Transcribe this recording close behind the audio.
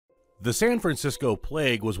The San Francisco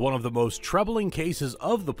plague was one of the most troubling cases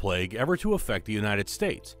of the plague ever to affect the United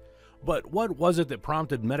States. But what was it that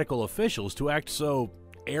prompted medical officials to act so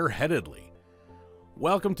airheadedly?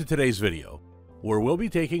 Welcome to today's video, where we'll be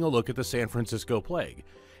taking a look at the San Francisco plague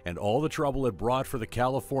and all the trouble it brought for the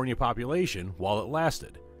California population while it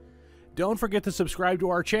lasted. Don't forget to subscribe to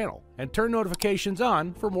our channel and turn notifications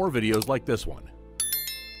on for more videos like this one.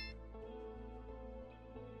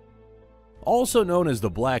 Also known as the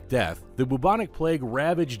Black Death, the bubonic plague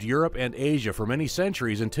ravaged Europe and Asia for many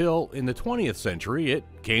centuries until, in the 20th century, it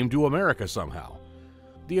came to America somehow.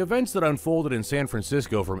 The events that unfolded in San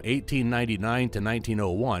Francisco from 1899 to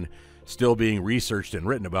 1901, still being researched and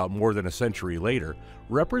written about more than a century later,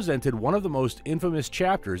 represented one of the most infamous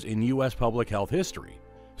chapters in U.S. public health history.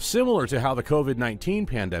 Similar to how the COVID-19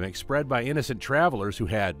 pandemic spread by innocent travelers who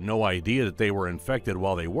had no idea that they were infected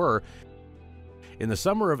while they were, in the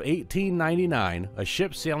summer of 1899, a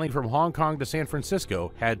ship sailing from Hong Kong to San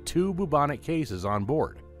Francisco had 2 bubonic cases on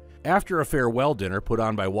board. After a farewell dinner put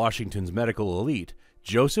on by Washington's medical elite,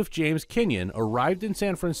 Joseph James Kenyon arrived in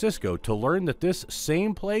San Francisco to learn that this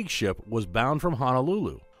same plague ship was bound from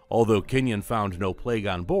Honolulu. Although Kenyon found no plague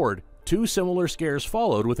on board, 2 similar scares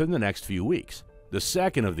followed within the next few weeks. The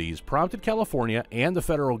second of these prompted California and the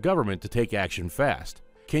federal government to take action fast.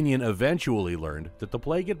 Kenyon eventually learned that the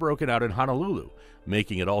plague had broken out in Honolulu,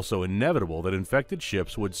 making it also inevitable that infected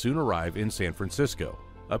ships would soon arrive in San Francisco.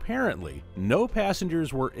 Apparently, no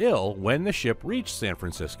passengers were ill when the ship reached San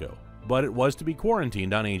Francisco, but it was to be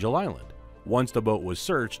quarantined on Angel Island. Once the boat was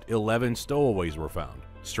searched, 11 stowaways were found.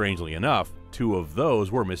 Strangely enough, 2 of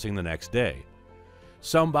those were missing the next day.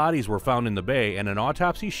 Some bodies were found in the bay, and an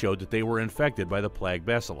autopsy showed that they were infected by the plague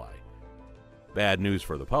bacilli. Bad news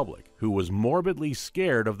for the public, who was morbidly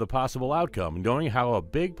scared of the possible outcome, knowing how a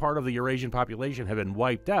big part of the Eurasian population had been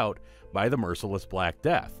wiped out by the merciless Black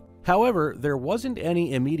Death. However, there wasn't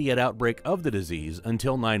any immediate outbreak of the disease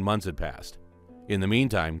until 9 months had passed. In the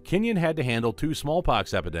meantime, Kenyon had to handle 2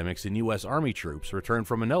 smallpox epidemics in U.S. Army troops returned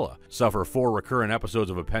from Manila, suffer 4 recurrent episodes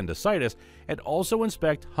of appendicitis, and also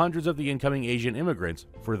inspect hundreds of the incoming Asian immigrants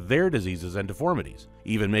for their diseases and deformities,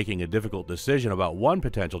 even making a difficult decision about one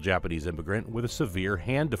potential Japanese immigrant with a severe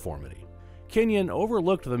hand deformity. Kenyon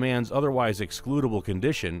overlooked the man's otherwise excludable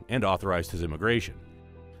condition and authorized his immigration.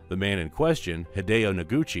 The man in question, Hideo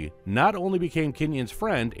Noguchi, not only became Kenyon's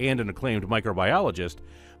friend and an acclaimed microbiologist,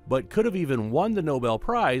 but could have even won the Nobel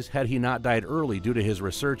Prize had he not died early due to his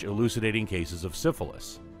research elucidating cases of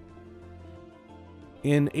syphilis.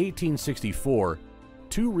 In 1864,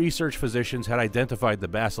 2 research physicians had identified the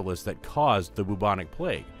bacillus that caused the bubonic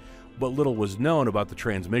plague, but little was known about the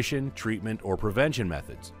transmission, treatment, or prevention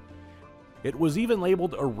methods. It was even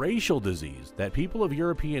labeled a racial disease that people of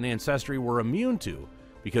European ancestry were immune to,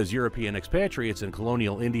 because European expatriates in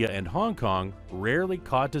colonial India and Hong Kong rarely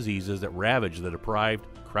caught diseases that ravaged the deprived,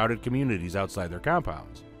 crowded communities outside their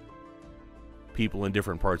compounds. People in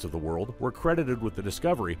different parts of the world were credited with the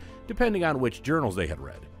discovery, depending on which journals they had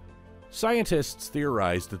read. Scientists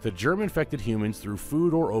theorized that the germ infected humans through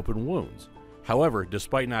food or open wounds. However,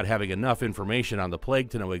 despite not having enough information on the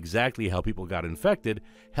plague to know exactly how people got infected,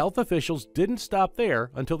 health officials didn't stop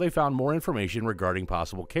there until they found more information regarding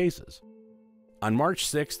possible cases. On March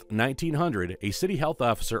 6, 1900, a city health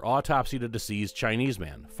officer autopsied a deceased Chinese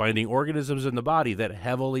man, finding organisms in the body that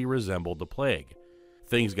heavily resembled the plague.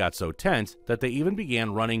 Things got so tense that they even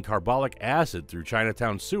began running carbolic acid through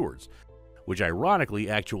Chinatown sewers, which ironically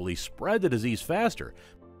actually spread the disease faster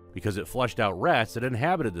because it flushed out rats that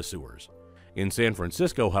inhabited the sewers. In San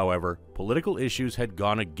Francisco, however, political issues had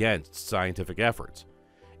gone against scientific efforts.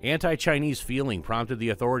 Anti-Chinese feeling prompted the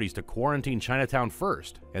authorities to quarantine Chinatown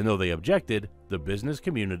first, and though they objected, the business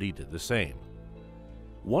community did the same.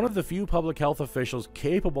 One of the few public health officials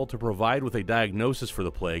capable to provide with a diagnosis for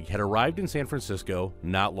the plague had arrived in San Francisco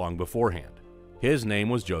not long beforehand. His name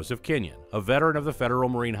was Joseph Kenyon, a veteran of the Federal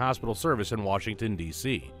Marine Hospital Service in Washington,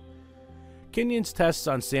 D.C. Kenyon's tests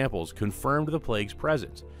on samples confirmed the plague's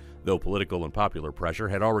presence, though political and popular pressure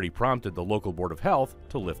had already prompted the local Board of Health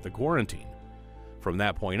to lift the quarantine. From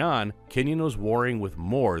that point on, Kenyon was warring with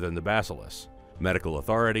more than the bacillus. Medical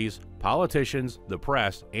authorities, politicians, the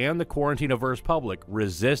press, and the quarantine-averse public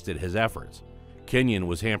resisted his efforts. Kenyon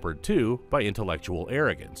was hampered too by intellectual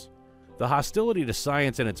arrogance. The hostility to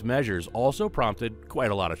science and its measures also prompted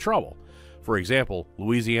quite a lot of trouble. For example,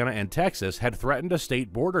 Louisiana and Texas had threatened a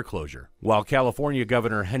state border closure, while California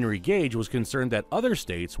Governor Henry Gage was concerned that other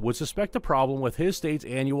states would suspect a problem with his state's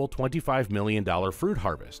annual $25 million fruit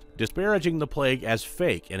harvest, disparaging the plague as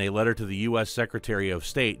fake in a letter to the U.S. Secretary of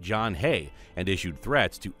State John Hay, and issued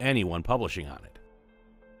threats to anyone publishing on it.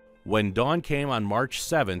 When dawn came on March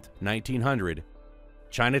 7, 1900,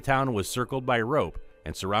 Chinatown was circled by rope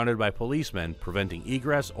and surrounded by policemen preventing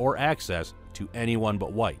egress or access to anyone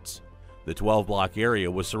but whites. The 12-block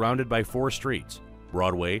area was surrounded by 4 streets: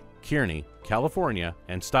 Broadway, Kearny, California,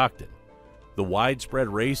 and Stockton. The widespread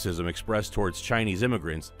racism expressed towards Chinese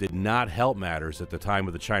immigrants did not help matters at the time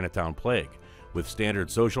of the Chinatown plague, with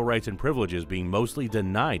standard social rights and privileges being mostly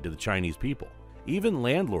denied to the Chinese people. Even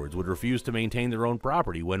landlords would refuse to maintain their own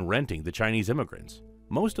property when renting the Chinese immigrants.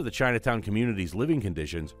 Most of the Chinatown community's living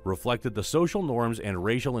conditions reflected the social norms and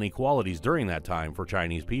racial inequalities during that time for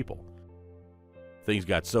Chinese people. Things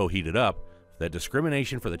got so heated up that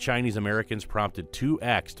discrimination for the Chinese Americans prompted 2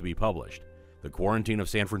 acts to be published: the Quarantine of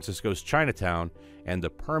San Francisco's Chinatown and the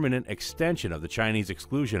Permanent Extension of the Chinese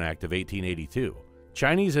Exclusion Act of 1882.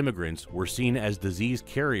 Chinese immigrants were seen as disease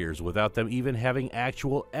carriers without them even having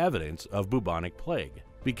actual evidence of bubonic plague.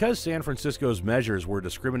 Because San Francisco's measures were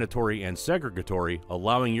discriminatory and segregatory,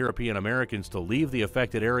 allowing European Americans to leave the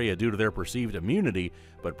affected area due to their perceived immunity,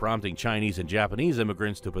 but prompting Chinese and Japanese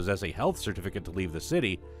immigrants to possess a health certificate to leave the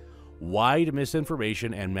city, wide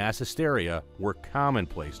misinformation and mass hysteria were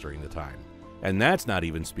commonplace during the time. And that's not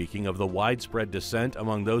even speaking of the widespread dissent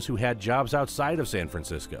among those who had jobs outside of San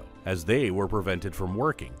Francisco, as they were prevented from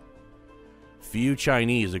working. Few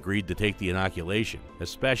Chinese agreed to take the inoculation,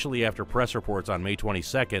 especially after press reports on May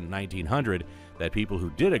 22, 1900, that people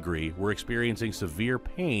who did agree were experiencing severe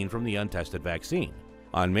pain from the untested vaccine.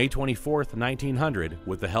 On May 24, 1900,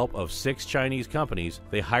 with the help of 6 Chinese companies,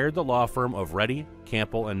 they hired the law firm of Reddy,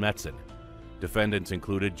 Campbell, and Metzen. Defendants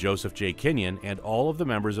included Joseph J. Kenyon and all of the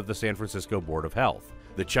members of the San Francisco Board of Health.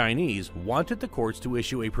 The Chinese wanted the courts to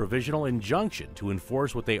issue a provisional injunction to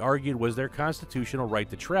enforce what they argued was their constitutional right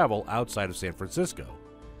to travel outside of San Francisco.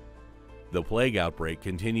 The plague outbreak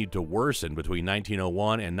continued to worsen between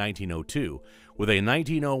 1901 and 1902, with a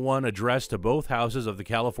 1901 address to both houses of the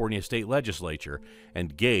California State Legislature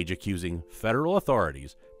and Gage accusing federal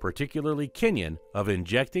authorities, particularly Kenyon, of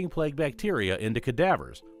injecting plague bacteria into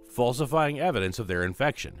cadavers, falsifying evidence of their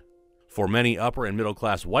infection. For many upper and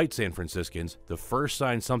middle-class white San Franciscans, the first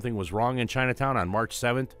sign something was wrong in Chinatown on March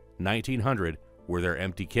 7, 1900, were their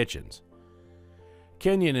empty kitchens.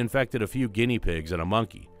 Kenyon infected a few guinea pigs and a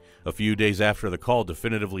monkey. A few days after the call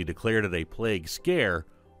definitively declared it a plague scare,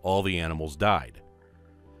 all the animals died.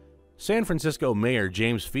 San Francisco Mayor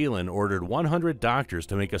James Phelan ordered 100 doctors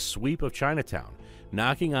to make a sweep of Chinatown,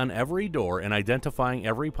 knocking on every door and identifying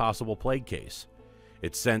every possible plague case.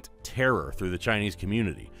 It sent terror through the Chinese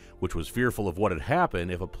community, which was fearful of what had happened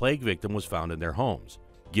if a plague victim was found in their homes.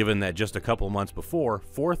 Given that just a couple months before,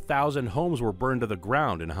 4,000 homes were burned to the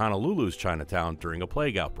ground in Honolulu's Chinatown during a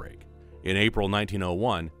plague outbreak. In April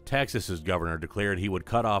 1901, Texas's governor declared he would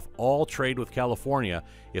cut off all trade with California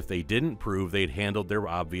if they didn't prove they'd handled their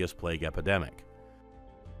obvious plague epidemic.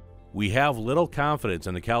 "We have little confidence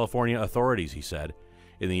in the California authorities," he said.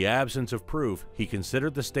 In the absence of proof, he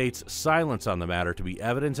considered the state's silence on the matter to be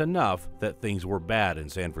evidence enough that things were bad in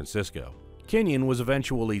San Francisco. Kenyon was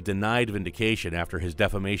eventually denied vindication after his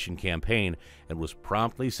defamation campaign and was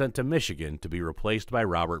promptly sent to Michigan to be replaced by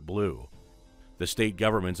Robert Blue. The state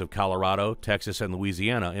governments of Colorado, Texas, and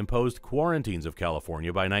Louisiana imposed quarantines of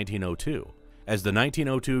California by 1902. As the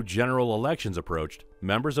 1902 general elections approached,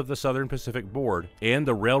 members of the Southern Pacific Board and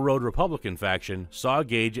the Railroad Republican faction saw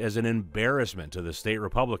Gage as an embarrassment to the state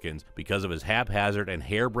Republicans because of his haphazard and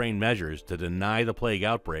harebrained measures to deny the plague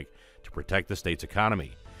outbreak to protect the state's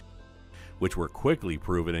economy, which were quickly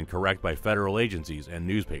proven incorrect by federal agencies and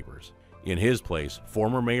newspapers. In his place,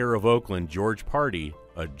 former mayor of Oakland George Pardee,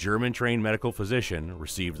 a German-trained medical physician,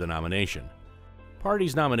 received the nomination.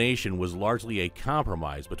 Pardee's nomination was largely a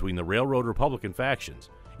compromise between the Railroad Republican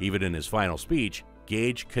factions. Even in his final speech,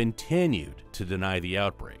 Gage continued to deny the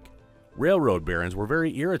outbreak. Railroad barons were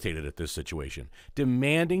very irritated at this situation,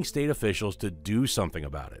 demanding state officials to do something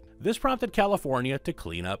about it. This prompted California to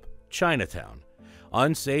clean up Chinatown.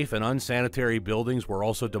 Unsafe and unsanitary buildings were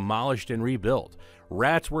also demolished and rebuilt.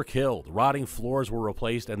 Rats were killed, rotting floors were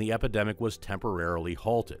replaced, and the epidemic was temporarily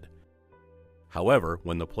halted. However,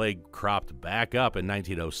 when the plague cropped back up in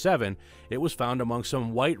 1907, it was found among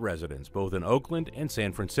some white residents both in Oakland and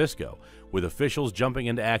San Francisco, with officials jumping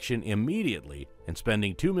into action immediately and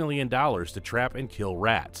spending $2 million to trap and kill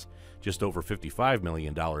rats, just over $55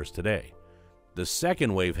 million today. The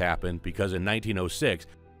second wave happened because in 1906,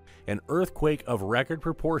 an earthquake of record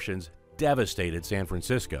proportions devastated San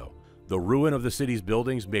Francisco. The ruin of the city's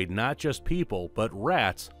buildings made not just people, but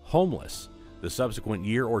rats homeless. The subsequent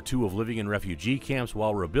year or two of living in refugee camps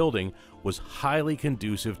while rebuilding was highly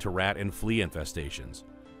conducive to rat and flea infestations.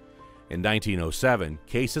 In 1907,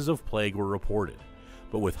 cases of plague were reported.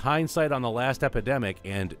 But with hindsight on the last epidemic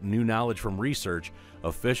and new knowledge from research,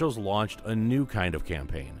 officials launched a new kind of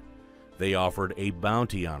campaign. They offered a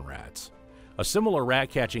bounty on rats. A similar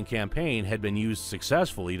rat-catching campaign had been used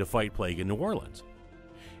successfully to fight plague in New Orleans.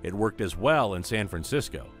 It worked as well in San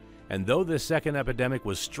Francisco, and though this second epidemic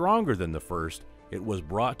was stronger than the first, it was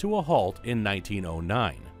brought to a halt in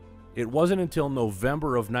 1909. It wasn't until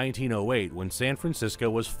November of 1908 when San Francisco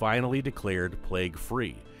was finally declared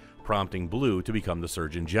plague-free, prompting Blue to become the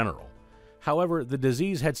Surgeon General. However, the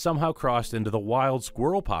disease had somehow crossed into the wild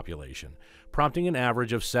squirrel population, prompting an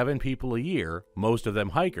average of 7 people a year, most of them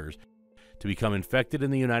hikers, to become infected in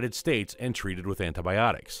the United States and treated with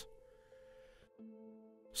antibiotics.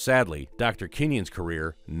 Sadly, Dr. Kenyon's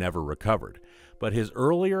career never recovered, but his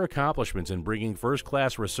earlier accomplishments in bringing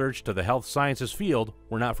first-class research to the health sciences field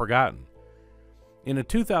were not forgotten. In a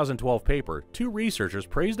 2012 paper, 2 researchers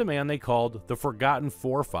praised a man they called the Forgotten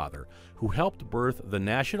Forefather, who helped birth the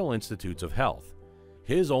National Institutes of Health.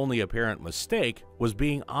 His only apparent mistake was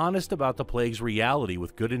being honest about the plague's reality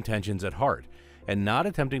with good intentions at heart, and not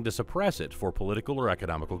attempting to suppress it for political or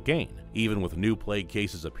economical gain. Even with new plague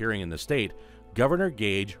cases appearing in the state, Governor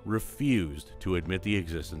Gage refused to admit the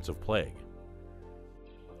existence of plague.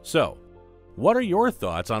 So, what are your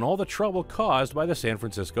thoughts on all the trouble caused by the San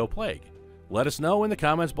Francisco plague? Let us know in the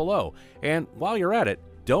comments below, and while you're at it,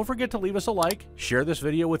 don't forget to leave us a like, share this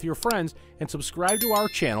video with your friends, and subscribe to our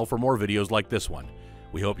channel for more videos like this one.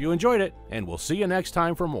 We hope you enjoyed it, and we'll see you next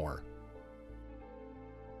time for more.